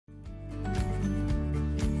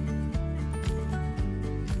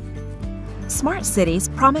Smart cities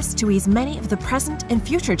promise to ease many of the present and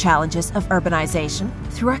future challenges of urbanization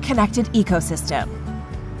through a connected ecosystem.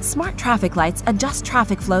 Smart traffic lights adjust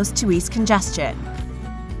traffic flows to ease congestion.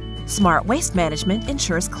 Smart waste management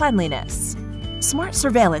ensures cleanliness. Smart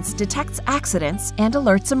surveillance detects accidents and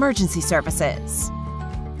alerts emergency services.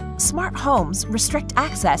 Smart homes restrict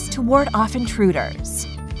access to ward off intruders.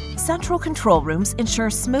 Central control rooms ensure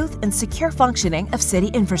smooth and secure functioning of city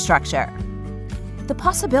infrastructure. The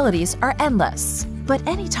possibilities are endless, but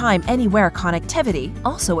anytime, anywhere connectivity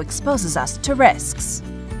also exposes us to risks.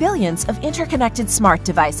 Billions of interconnected smart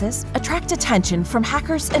devices attract attention from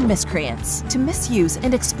hackers and miscreants to misuse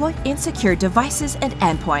and exploit insecure devices and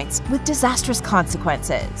endpoints with disastrous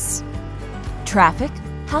consequences. Traffic,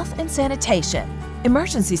 health and sanitation,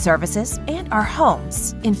 emergency services, and our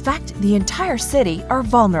homes, in fact, the entire city, are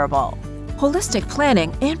vulnerable. Holistic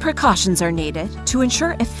planning and precautions are needed to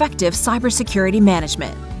ensure effective cybersecurity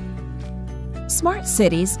management. Smart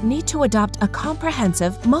cities need to adopt a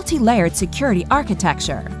comprehensive, multi-layered security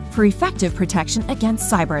architecture for effective protection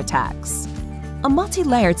against cyber attacks. A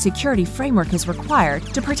multi-layered security framework is required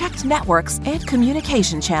to protect networks and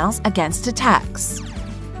communication channels against attacks.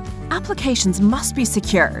 Applications must be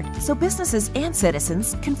secured so businesses and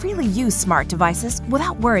citizens can freely use smart devices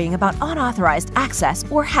without worrying about unauthorized access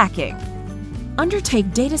or hacking.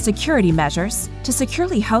 Undertake data security measures to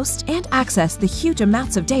securely host and access the huge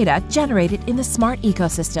amounts of data generated in the smart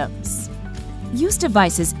ecosystems. Use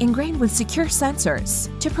devices ingrained with secure sensors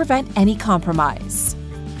to prevent any compromise.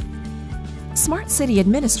 Smart city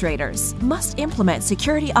administrators must implement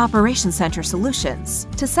Security Operations Center solutions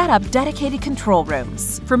to set up dedicated control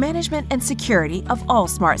rooms for management and security of all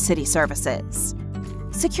smart city services.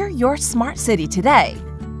 Secure your smart city today.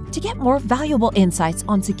 To get more valuable insights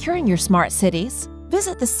on securing your smart cities,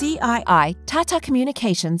 visit the CII Tata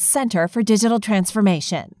Communications Centre for Digital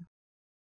Transformation.